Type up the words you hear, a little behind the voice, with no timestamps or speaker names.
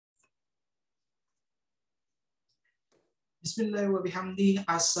Bismillah wa bihamdi.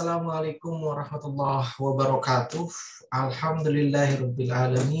 Assalamualaikum warahmatullahi wabarakatuh. Alhamdulillahirabbil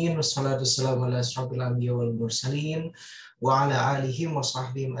alamin wassalatu wassalamu ala asyrofil anbiya wal mursalin wa ala alihi wa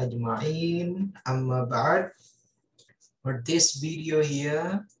sahbihi ajma'in. Amma ba'd. For this video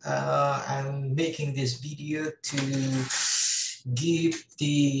here, I'm making this video to give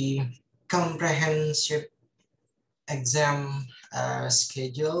the comprehensive exam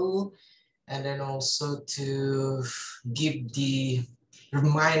schedule, and then also to give the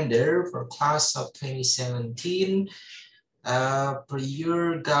reminder for class of 2017 per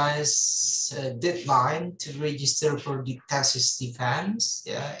your guys deadline to register for the thesis defense.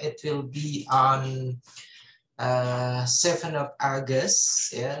 Yeah, it will be on 7th of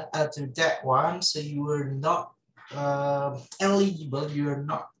August. Yeah, after that one, so you are not eligible. You are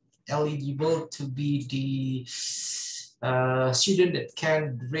not eligible to be the student that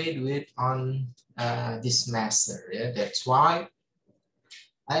can graduate on this semester. Yeah, that's why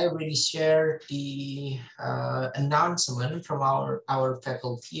I already shared the announcement from our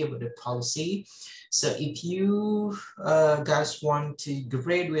faculty about the policy. So if you guys want to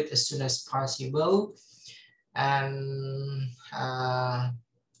graduate as soon as possible, and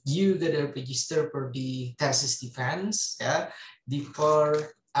you gotta register for the thesis defense, yeah,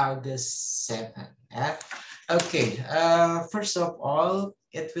 before August 7th. Yeah. Okay, first of all,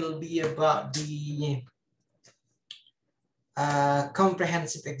 it will be about the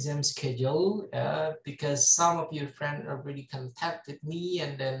comprehensive exam schedule, because some of your friends already contacted me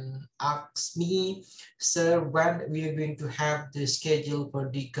and then asked me, sir, when we are going to have the schedule for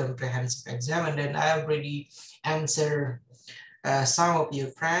the comprehensive exam, and then I already answered some of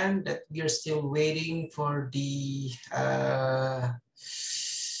your friends that we are still waiting for the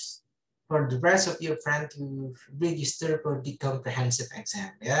rest of your friends to register for the comprehensive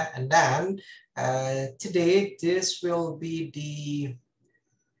exam. Yeah, and then today this will be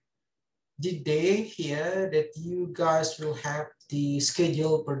the day here that you guys will have the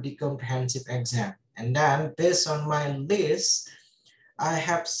schedule for the comprehensive exam. And then based on my list, I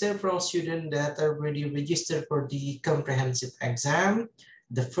have several students that are already registered for the comprehensive exam.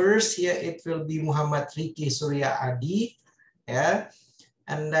 The first here, it will be Muhammad Riki Surya Adi. Yeah.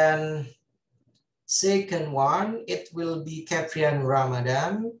 And then second one, it will be Caprian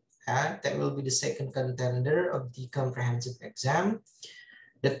Ramadan. That will be the second contender of the comprehensive exam.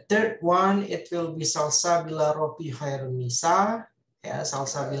 The third one, it will be Salsabila Ropi Hairunisa. Yeah,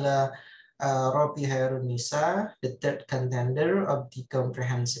 Salsabila Ropi Hairunisa, the third contender of the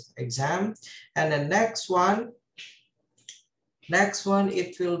comprehensive exam. And the next one,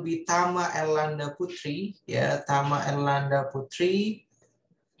 it will be Tama Erlanda Putri. Yeah, Tama Erlanda Putri.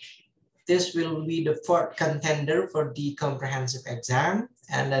 This will be the fourth contender for the comprehensive exam.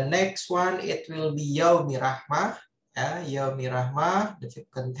 And the next one, it will be Yaumi Rahmah. Yaumi Rahmah, the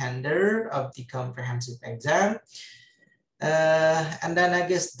fifth contender of the comprehensive exam. And then I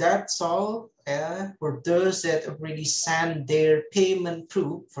guess that's all for those that already sent their payment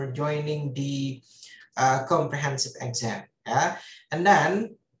proof for joining the comprehensive exam. And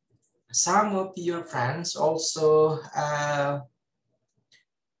then some of your friends also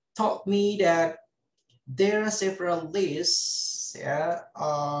told me that there are several lists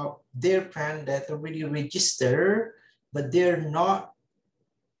of their friends that already registered, but they're not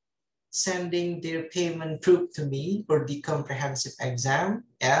sending their payment proof to me for the comprehensive exam.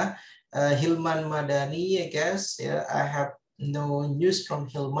 Hilman Madani, I guess. I have no news from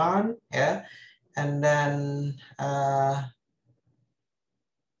Hilman. And then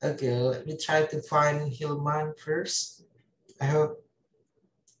okay, let me try to find Hilman first. I hope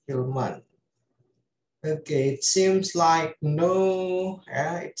Hilman. Okay, it seems like no.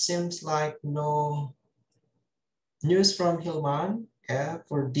 It seems like no news from Hilman.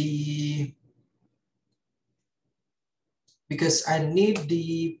 For the, because I need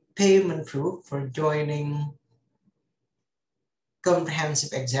the payment proof for joining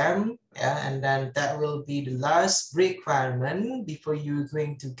comprehensive exam, and then that will be the last requirement before you're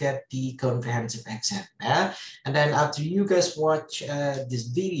going to get the comprehensive exam. And then after you guys watch this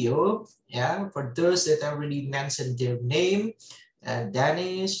video, for those that already mentioned their name,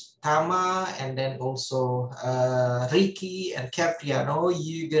 Danish, Tama, and then also Ricky and Capriano,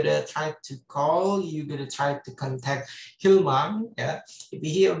 you gotta try to call, you gotta try to contact Hilman. If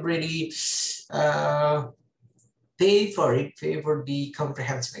he already pay for the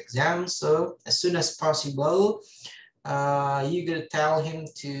comprehensive exam. So as soon as possible, you gotta tell him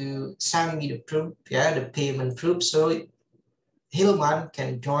to send me the proof, the payment proof. So Hilman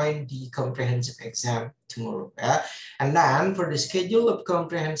can join the comprehensive exam tomorrow. Yeah? And then for the schedule of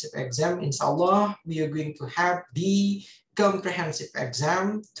comprehensive exam, inshallah, we are going to have the comprehensive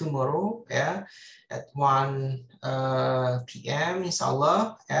exam tomorrow, yeah, at 1 p.m.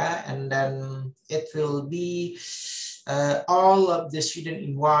 inshallah, yeah, and then it will be all of the student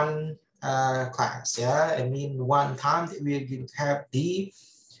in one class, yeah. I mean, one time that we are going to have the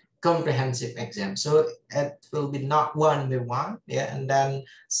comprehensive exam, so it will be not one by one, yeah. And then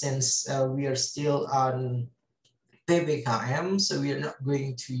since we are still on PPKM, so we are not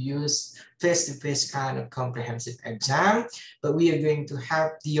going to use face-to-face kind of comprehensive exam, but we are going to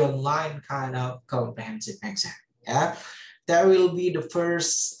have the online kind of comprehensive exam. Yeah, that will be the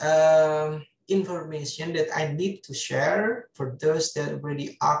first information that I need to share for those that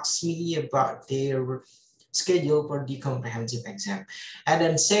already asked me about their schedule for the comprehensive exam. And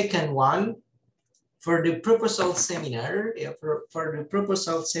then second one, for the proposal seminar, yeah, for the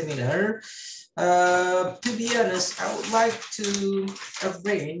proposal seminar, to be honest, I would like to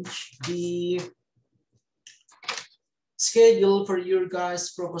arrange the schedule for your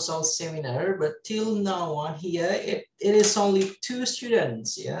guys' proposal seminar, but till now on here, it is only 2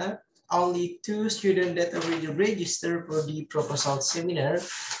 students, yeah? Only 2 students that already registered for the proposal seminar,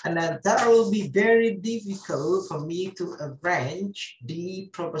 and then that will be very difficult for me to arrange the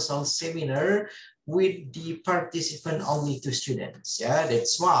proposal seminar with the participant only 2 students. Yeah,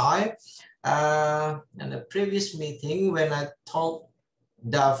 that's why in the previous meeting when I told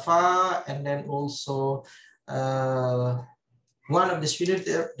Dafa and then also one of the students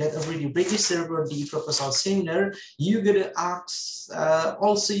that already registered for the proposal seminar, you gotta ask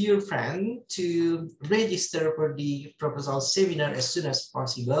also your friend to register for the proposal seminar as soon as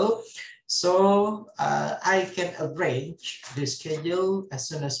possible. So I can arrange the schedule as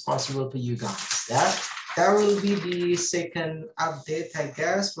soon as possible for you guys. Yeah? That will be the second update, I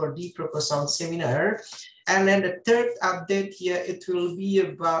guess, for the proposal seminar. And then the third update here, it will be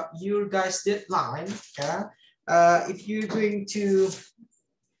about your guys' deadline. Yeah? If you're going to,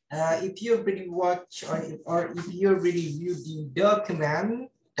 if you already watch or if you already view the document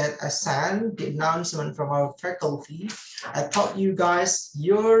that I sent, the announcement from our faculty, I taught you guys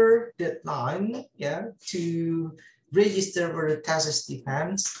your deadline, yeah, to register for the thesis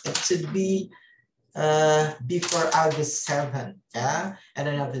defense. It should be before August 7th, yeah, and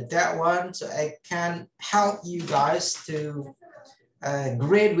then after that one, so I can help you guys to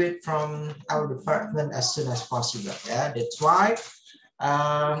graduate from our department as soon as possible. Yeah, that's why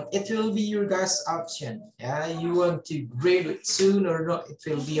it will be your guys' option. Yeah, you want to graduate soon or not? It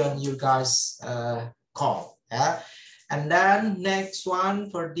will be on your guys' call. Yeah, and then next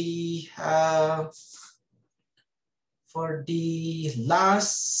one for the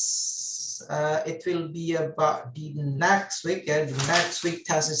last. It will be about the next week. The next week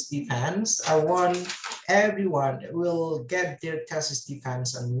thesis defense. I want everyone will get their thesis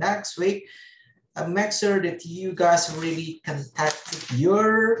defense on next week. Make sure that you guys really contact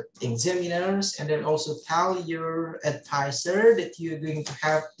your examiners and then also tell your advisor that you're going to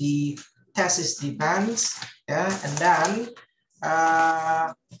have the thesis defense. Yeah, and then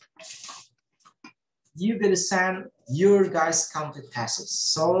you're gonna send your guys' counted thesis.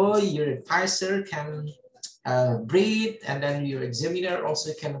 So your advisor can read, and then your examiner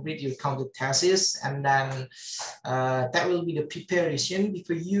also can read your counted thesis, and then that will be the preparation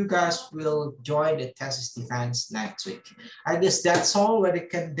before you guys will join the thesis defense next week. I guess that's all what I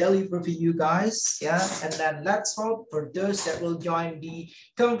can deliver for you guys. Yeah, and then let's hope for those that will join the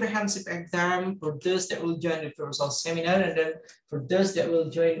comprehensive exam, for those that will join the proposal seminar, and then for those that will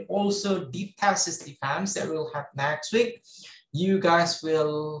join also the thesis defense that we'll have next week. You guys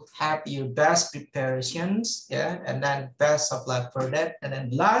will have your best preparations, yeah, and then best of luck for that. And then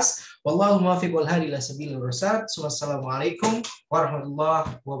last, wallahu muwaffiq wal hadi ila sabilir rasyad. Wassalamualaikum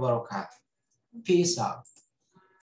warahmatullahi wabarakatuh. Peace out.